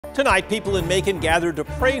Tonight, people in Macon gathered to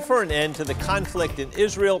pray for an end to the conflict in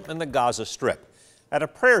Israel and the Gaza Strip. At a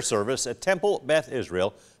prayer service at Temple Beth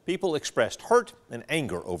Israel, people expressed hurt and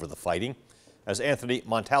anger over the fighting. As Anthony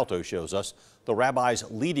Montalto shows us, the rabbis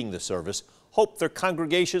leading the service hope their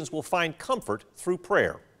congregations will find comfort through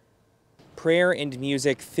prayer. Prayer and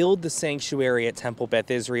music filled the sanctuary at Temple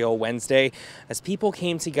Beth Israel Wednesday as people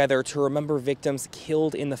came together to remember victims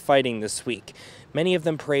killed in the fighting this week. Many of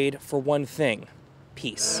them prayed for one thing: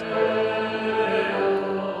 peace. I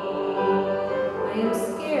am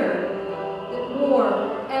scared that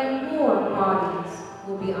more and more bodies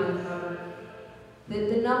will be uncovered, that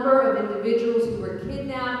the number of individuals who were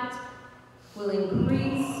kidnapped will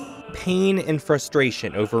increase. Pain and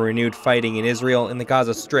frustration over renewed fighting in Israel and the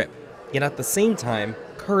Gaza Strip, yet at the same time,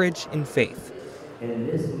 courage and faith. In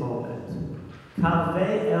this moment,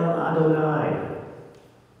 Kaveh El Adonai,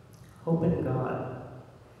 hope in God,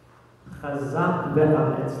 Chazak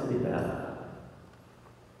ve'ametz libecha,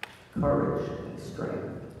 courage and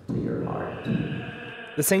strength to your heart.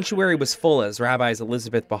 The sanctuary was full as Rabbis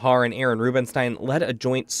Elizabeth Bahar and Aaron Rubenstein led a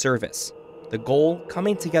joint service. The goal,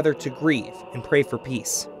 coming together to grieve and pray for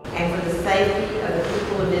peace. And for the safety of the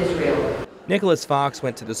people of Israel. Nicholas Fox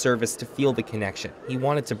went to the service to feel the connection. He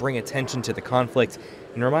wanted to bring attention to the conflict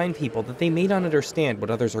and remind people that they may not understand what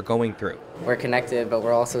others are going through. We're connected, but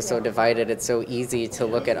we're also so divided. It's so easy to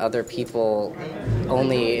look at other people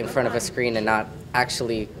only in front of a screen and not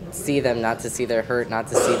actually see them, not to see their hurt, not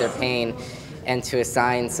to see their pain, and to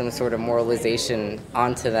assign some sort of moralization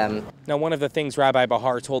onto them. Now, one of the things Rabbi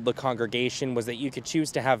Bahar told the congregation was that you could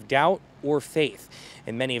choose to have doubt or faith.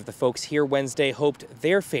 And many of the folks here Wednesday hoped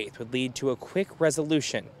their faith would lead to a quick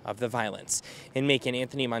resolution of the violence. In Macon,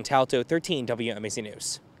 Anthony Montalto, 13 WMAZ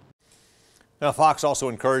News. Now, Fox also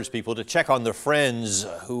encouraged people to check on their friends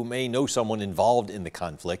who may know someone involved in the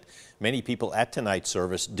conflict. Many people at tonight's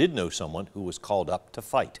service did know someone who was called up to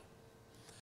fight.